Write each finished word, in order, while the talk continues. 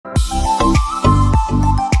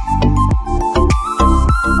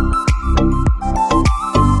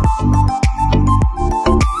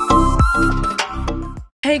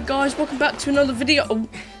guys, welcome back to another video. Oh,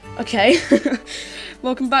 okay.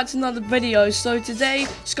 Welcome back to another video. So today,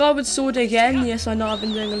 Skyward Sword again. Yes, I know I've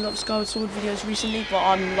been doing a lot of Skyward Sword videos recently, but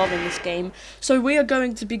I'm loving this game. So we are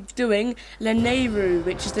going to be doing Lanayru,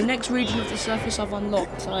 which is the next region of the surface I've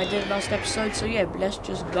unlocked. I did last episode, so yeah, let's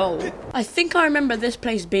just go. I think I remember this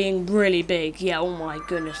place being really big. Yeah, oh my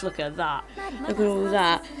goodness, look at that. Look at all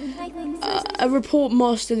that. A report,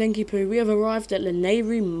 Master Linky Poo. We have arrived at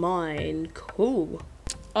Lanayru Mine. Cool.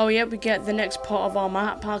 Oh yeah, we get the next part of our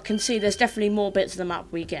map. I can see there's definitely more bits of the map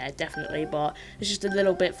we get, definitely, but it's just a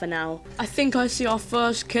little bit for now. I think I see our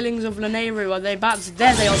first killings of Lanayru. Are they bats?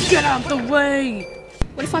 There they are. Get out of the way!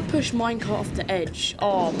 What if I push minecart off the edge?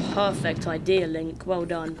 Oh, perfect idea, Link. Well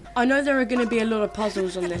done. I know there are going to be a lot of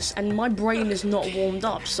puzzles on this, and my brain is not warmed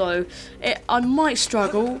up, so I might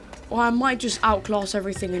struggle, or I might just outclass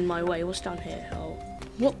everything in my way. What's down here? Oh.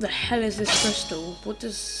 What the hell is this crystal? What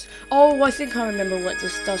does... Oh, I think I remember what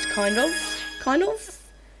this does, kind of. Kind of?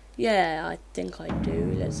 Yeah, I think I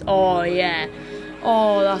do. Let's... Oh, yeah.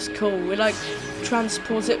 Oh, that's cool. We, like,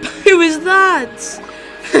 transport it... Who is that?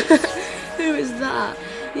 Who is that?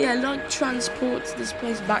 Yeah, like, transport this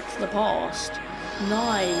place back to the past.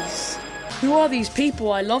 Nice. Who are these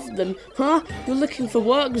people? I love them. Huh? You're looking for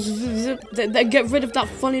work? They get rid of that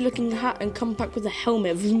funny-looking hat and come back with a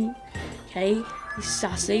helmet. Okay. He's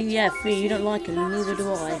sassy. Yeah, Fee, you don't like him, neither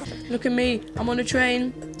do I. Look at me, I'm on a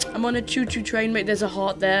train. I'm on a choo-choo train, mate, there's a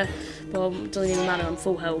heart there. Well, it doesn't even matter, I'm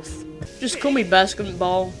full health. Just call me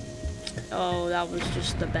basketball. Oh, that was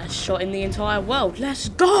just the best shot in the entire world. Let's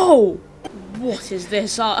go! What is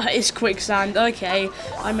this? It's quicksand. Okay,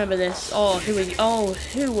 I remember this. Oh, who are you? Oh,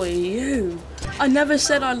 who are you? I never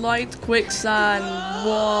said I liked quicksand.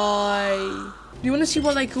 Why? Do you want to see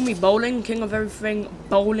why they call me bowling? King of everything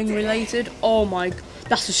bowling related? Oh my,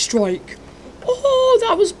 that's a strike. Oh,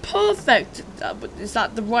 that was perfect. Is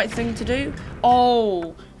that the right thing to do?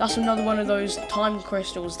 Oh, that's another one of those time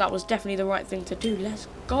crystals. That was definitely the right thing to do. Let's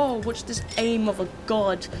go. Watch this aim of a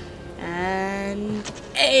god. And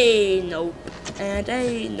a nope. And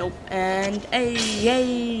a nope. And a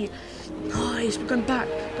yay. Nice. We're going back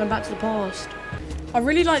to the past. I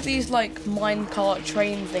really like these, like, minecart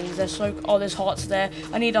train things. They're so... Oh, there's hearts there.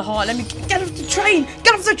 I need a heart. Let me... Get off the train!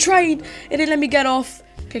 Get off the train! It didn't let me get off.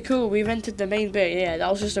 Okay, cool. We've entered the main bit. Yeah, that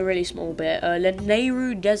was just a really small bit.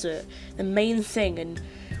 Lanayru Desert. The main thing. And...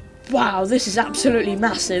 Wow, this is absolutely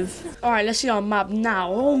massive. Alright, let's see our map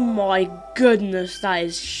now. Oh my goodness, that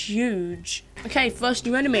is huge. Okay, first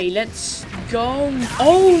new enemy. Let's go.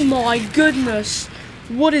 Oh my goodness.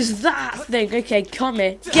 What is that thing? Okay, come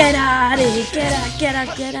here. Get out of here. Get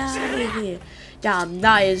out of here. Damn,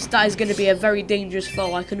 that is going to be a very dangerous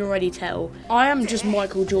foe. I can already tell. I am just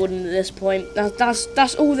Michael Jordan at this point.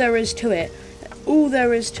 That's all there is to it. All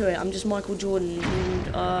there is to it. I'm just Michael Jordan.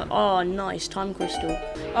 And, oh, nice. Time crystal.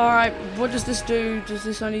 Alright, what does this do? Does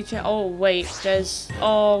this only change? Oh, wait. There's...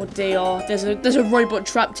 Oh, dear. There's a robot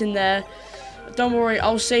trapped in there. Don't worry.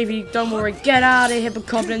 I'll save you. Don't worry. Get out of here,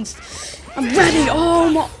 hippogoblins. I'm ready! Oh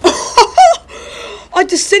my... I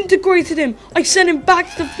disintegrated him! I sent him back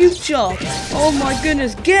to the future! Oh my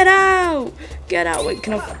goodness, get out! Get out! Wait,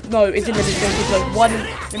 can I... No, it didn't let me fatal blow. Why didn't...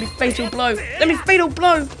 Let me fatal blow! Let me fatal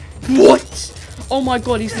blow! What? Oh my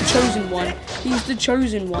god, he's the chosen one. He's the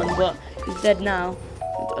chosen one, but he's dead now.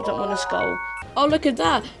 I don't want a skull. Oh, look at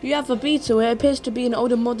that! You have a beetle. It appears to be an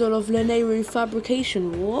older model of Lanayru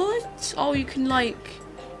fabrication. What? Oh, you can, like,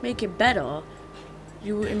 make it better.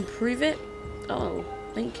 You improve it? Oh,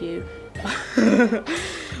 thank you.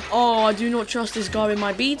 Oh, I do not trust this guy with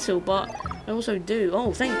my beetle, but I also do.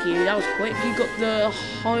 Oh, thank you. That was quick. You got the...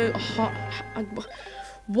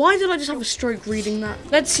 Why did I just have a stroke reading that?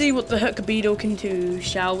 Let's see what the hook beetle can do,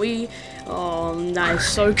 shall we? Oh, that is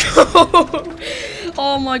so cool.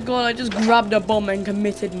 Oh my god, I just grabbed a bomb and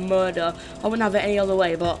committed murder. I wouldn't have it any other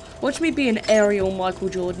way, but watch me be an aerial Michael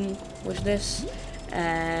Jordan. Watch this.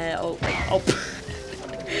 Oh.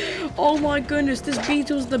 Oh my goodness, this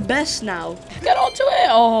beetle's the best now. Get onto it!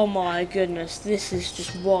 Oh my goodness, this is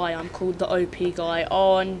just why I'm called the OP guy.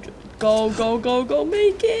 Oh, and go,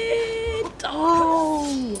 make it!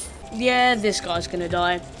 Oh! Yeah, this guy's gonna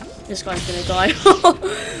die. This guy's gonna die.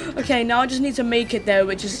 Okay, now I just need to make it there,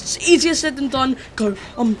 which is easier said than done. Go,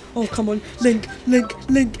 oh, come on. Link!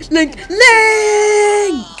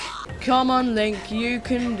 Come on, Link, you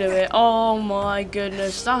can do it. Oh my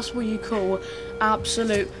goodness, that's what you call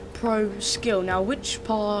absolute pro skill. Now, which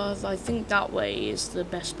path? I think that way is the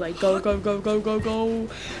best way. Go.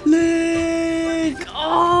 Link!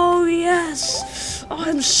 Oh, yes! Oh,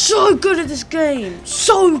 I'm so good at this game.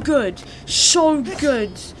 So good.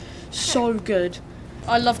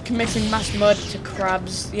 I love committing mass murder to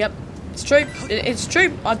crabs. Yep, it's true. It's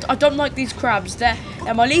true. I don't like these crabs. They're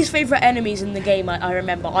my least favourite enemies in the game, I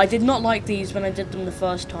remember. I did not like these when I did them the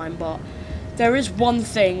first time, but there is one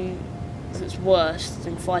thing that's worse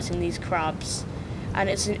than fighting these crabs. And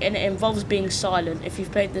it involves being silent. If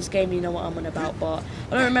you've played this game, you know what I'm on about, but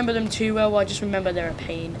I don't remember them too well. I just remember they're a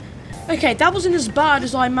pain. Okay, that wasn't as bad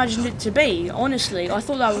as I imagined it to be, honestly. I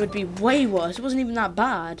thought that would be way worse. It wasn't even that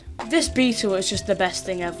bad. This beetle is just the best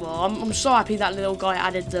thing ever. I'm so happy that little guy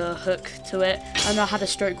added the hook to it, and I had a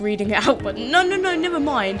stroke reading it out, but no, never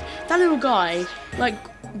mind. That little guy, like,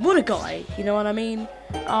 what a guy, you know what I mean?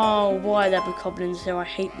 Oh, why are there bokoblins here? I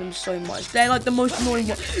hate them so much. They're like the most annoying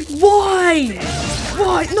one. Why?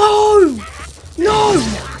 Why? No! No!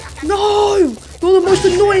 No! You're the most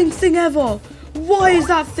annoying thing ever! Why is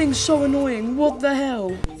that thing so annoying? What the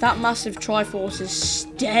hell? That massive Triforce is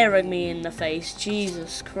staring me in the face.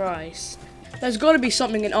 Jesus Christ. There's got to be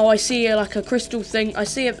something in... Oh, I see like a crystal thing. I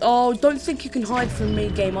see it. Oh, don't think you can hide from me,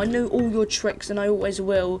 game. I know all your tricks and I always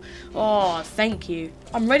will. Oh, thank you.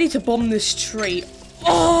 I'm ready to bomb this tree.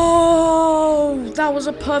 Oh, that was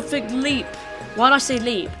a perfect leap. Why did I say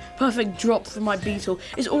leap? Perfect drop for my beetle.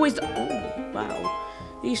 It's always the... Oh, wow.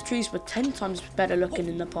 These trees were 10 times better looking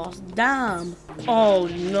in the past. Damn. Oh,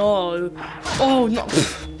 no. Oh, no.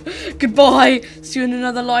 Goodbye. See you in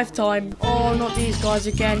another lifetime. Oh, not these guys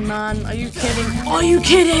again, man. Are you kidding? Are you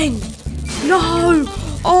kidding? No.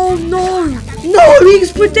 Oh, no. No,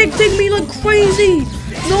 he's predicting me like crazy.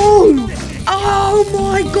 No. Oh,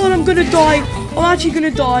 my God. I'm going to die. I'm actually going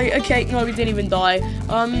to die. Okay. No, we didn't even die.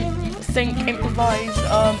 Think, improvise,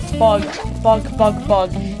 bug.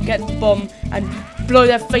 Get the bomb and blow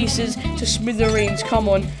their faces to smithereens. Come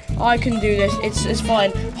on, I can do this. It's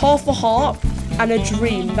fine. Half a heart and a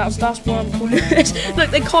dream. That's what I'm calling this. Look,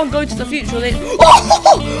 they can't go to the future.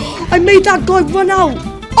 Oh! I made that guy run out.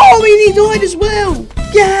 Oh, he died as well.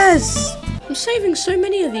 Yes. I'm saving so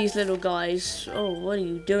many of these little guys. Oh, what are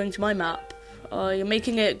you doing to my map? You're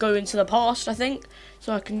making it go into the past, I think.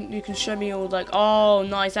 So you can show me all like, oh,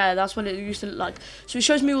 nice, there, that's what it used to look like. So it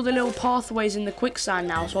shows me all the little pathways in the quicksand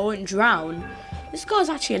now, so I won't drown. This guy's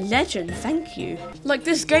actually a legend, thank you. Like,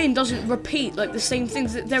 this game doesn't repeat, like, the same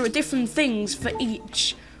things. There are different things for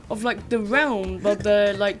each of, like, the realm, of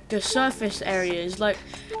the, like, the surface areas. Like,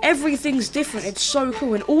 everything's different. It's so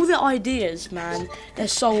cool. And all the ideas, man, they're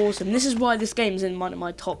so awesome. This is why this game's in one of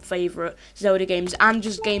my top favourite Zelda games, and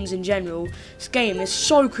just games in general. This game is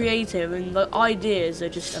so creative, and the ideas are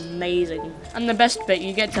just amazing. And the best bit,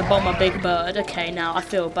 you get to bomb a big bird. Okay, now, I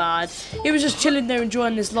feel bad. He was just chilling there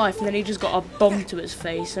enjoying his life, and then he just got a bomb to his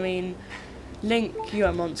face. I mean... Link, you're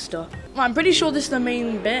a monster. I'm pretty sure this is the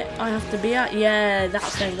main bit I have to be at. Yeah, that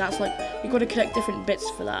thing. That's like, you've got to collect different bits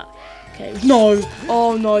for that. Okay. No.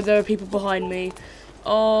 Oh, no, there are people behind me.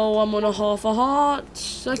 Oh, I'm on a half a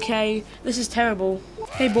heart. Okay, this is terrible.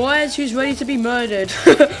 Hey, boys, who's ready to be murdered?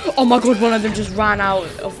 Oh, my God, one of them just ran out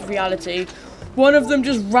of reality. One of them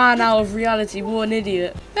just ran out of reality. What an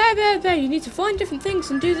idiot. There, you need to find different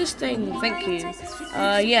things and do this thing. Thank you.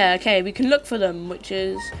 Yeah, okay, we can look for them, which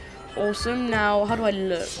is... awesome. Now, how do I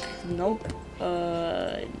look? Nope.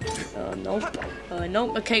 Nope.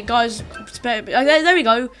 Nope. Okay, guys. There we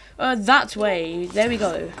go. That way. There we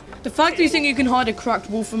go. The fact that you think you can hide a cracked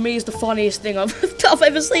wall for me is the funniest thing I've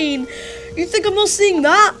ever seen. You think I'm not seeing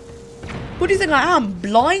that? What do you think I am?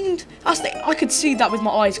 Blind? I could see that with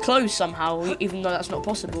my eyes closed somehow, even though that's not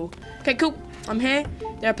possible. Okay, cool. I'm here.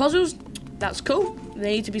 There are puzzles. That's cool.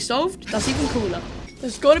 They need to be solved. That's even cooler.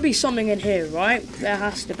 There's got to be something in here, right? There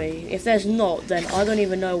has to be. If there's not, then I don't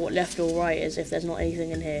even know what left or right is if there's not anything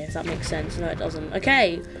in here, if that makes sense. No, it doesn't.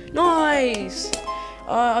 Okay, nice!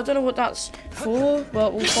 I don't know what that's for,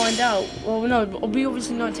 but we'll find out. Well, no, we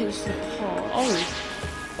obviously know it takes us to the part.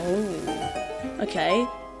 Oh. Okay.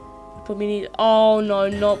 Probably need... Oh, no,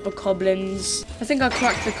 not bokoblins. I think I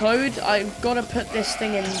cracked the code. I've got to put this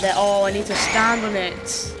thing in there. Oh, I need to stand on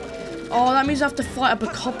it. Oh, that means I have to fight a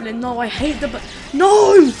bokoblin. No, I hate the I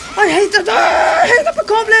hate the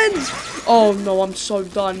bokoblins! Oh no, I'm so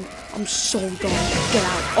done. I'm so done. Get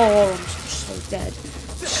out. Oh, I'm so dead.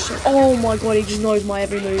 Oh my God, he just knows my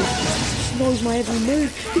every move. He just knows my every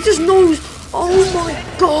move. He just knows. Oh my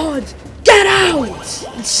God. Get out!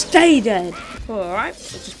 And stay dead. Alright,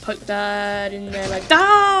 I'll just poke that in there like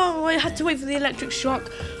that. Oh, I had to wait for the electric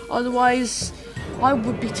shock. Otherwise... I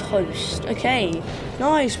would be toast. Okay,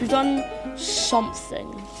 nice. We've done something.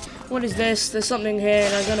 What is this? There's something here,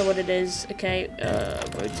 and I don't know what it is. Okay,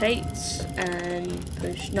 rotate and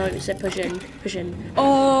push. No, it said push in. Push in.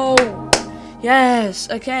 Oh, yes.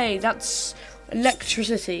 Okay, that's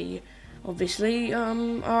electricity. Obviously.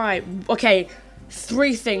 All right. Okay.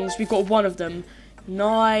 3 things. We've got 1 of them.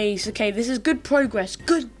 Nice. Okay, this is good progress.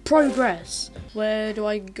 Good progress. Where do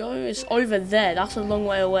I go? It's over there. That's a long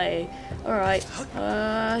way away. Alright.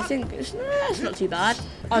 I think it's not too bad.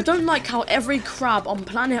 I don't like how every crab on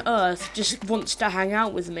planet Earth just wants to hang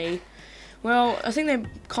out with me. Well, I think they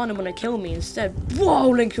kind of want to kill me instead. Whoa,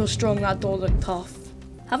 Link, you're strong. That door looked tough.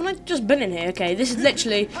 Haven't I just been in here? Okay, this is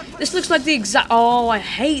literally... This looks like the exact... Oh, I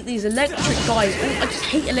hate these electric guys. Oh, I just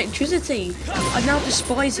hate electricity. I now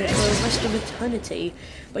despise it for the rest of eternity.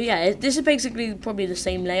 But yeah, this is basically probably the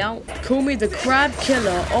same layout. Call me the Crab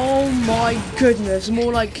Killer. Oh my goodness.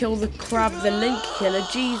 More like Kill the Crab than Link Killer.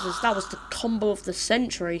 Jesus, that was the combo of the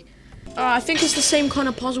century. I think it's the same kind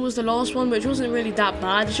of puzzle as the last one, which wasn't really that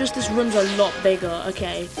bad. It's just this room's a lot bigger.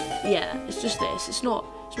 Okay, yeah, it's just this. It's not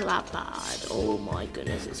that bad. Oh my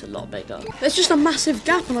goodness, it's a lot bigger. There's just a massive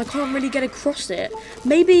gap and I can't really get across it.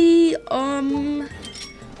 Maybe, oh,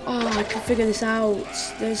 I can figure this out.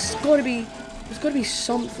 There's gotta be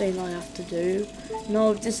something I have to do.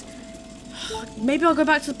 No, maybe I'll go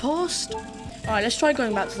back to the past? Alright, let's try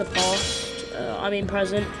going back to the past. I mean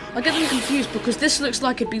present. I get them confused because this looks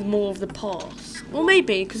like it'd be more of the past. Well,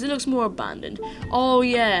 maybe, because it looks more abandoned. Oh,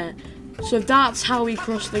 yeah. So that's how we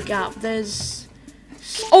cross the gap. There's...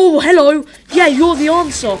 Oh, hello! Yeah, you're the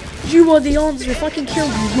answer! You are the answer! If I can kill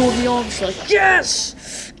you, you're the answer!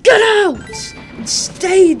 Yes! Get out! And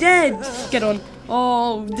stay dead! Get on.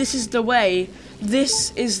 Oh, this is the way.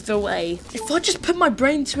 This is the way. If I just put my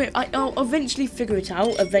brain to it, I'll eventually figure it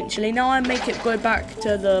out. Eventually. Now I make it go back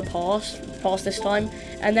to the past this time.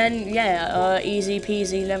 And then, yeah, easy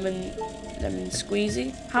peasy lemon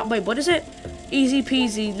squeezy. Wait, what is it? Easy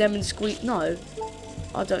peasy lemon squeeze. No.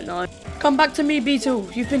 I don't know. Come back to me, Beetle.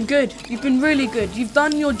 You've been good. You've been really good. You've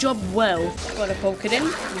done your job well. Gotta poke it in.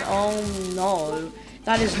 Oh, no.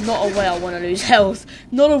 That is not a way I want to lose health.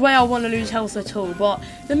 Not a way I want to lose health at all. But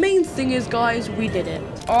the main thing is, guys, we did it.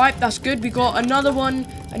 Alright, that's good. We got another one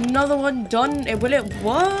done. Will it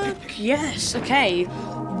work? Yes. Okay.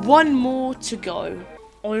 1 more to go.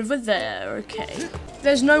 Over there. Okay.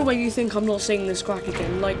 There's no way you think I'm not seeing this crack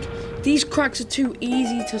again. Like, these cracks are too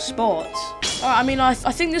easy to spot. I mean, I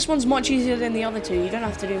think this one's much easier than the other 2. You don't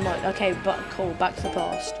have to do much. Okay, but cool. Back to the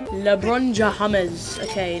past. LeBron James.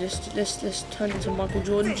 Okay, let's turn into Michael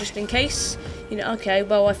Jordan just in case. You know. Okay.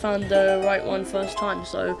 Well, I found the right one first time,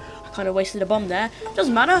 so I kind of wasted a bomb there.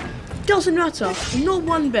 Doesn't matter. Doesn't matter. Not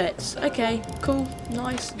 1 bit. Okay. Cool.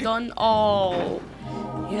 Nice. Done. Oh.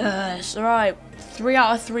 Yes. All right. 3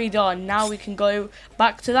 out of 3 done. Now we can go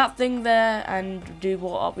back to that thing there and do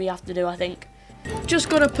what we have to do. I think. Just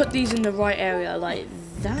gotta put these in the right area, like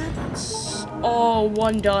that. Oh,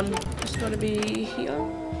 1 done. It's gotta be here.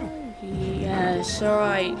 Yes,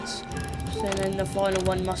 alright. So then the final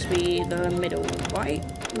one must be the middle, right?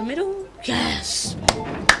 The middle? Yes!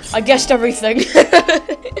 I guessed everything.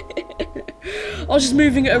 I was just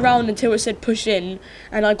moving it around until it said push in,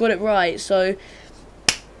 and I got it right, so...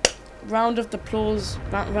 Round of applause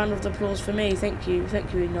for me. Thank you,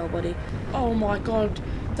 nobody. Oh my god,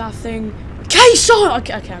 that thing... Queso!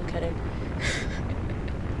 Okay, I'm kidding.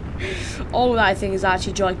 Oh, that thing is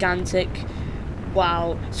actually gigantic.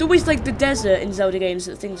 Wow. It's always like the desert in Zelda games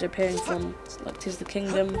that things are appearing from. It's like Tis the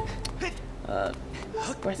Kingdom.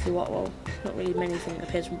 Breath of the Wild. Well, not really many things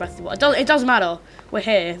appears from Breath of the Wild. It doesn't matter. We're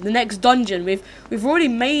here. The next dungeon. We've already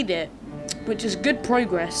made it, which is good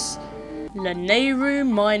progress. Lanayru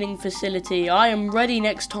mining facility. I am ready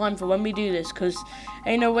next time for when we do this, because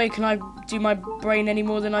ain't no way can I do my brain any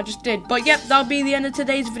more than I just did. But yep, that'll be the end of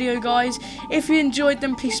today's video, guys. If you enjoyed,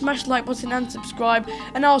 then please smash the like button and subscribe,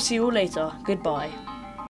 and I'll see you all later. Goodbye.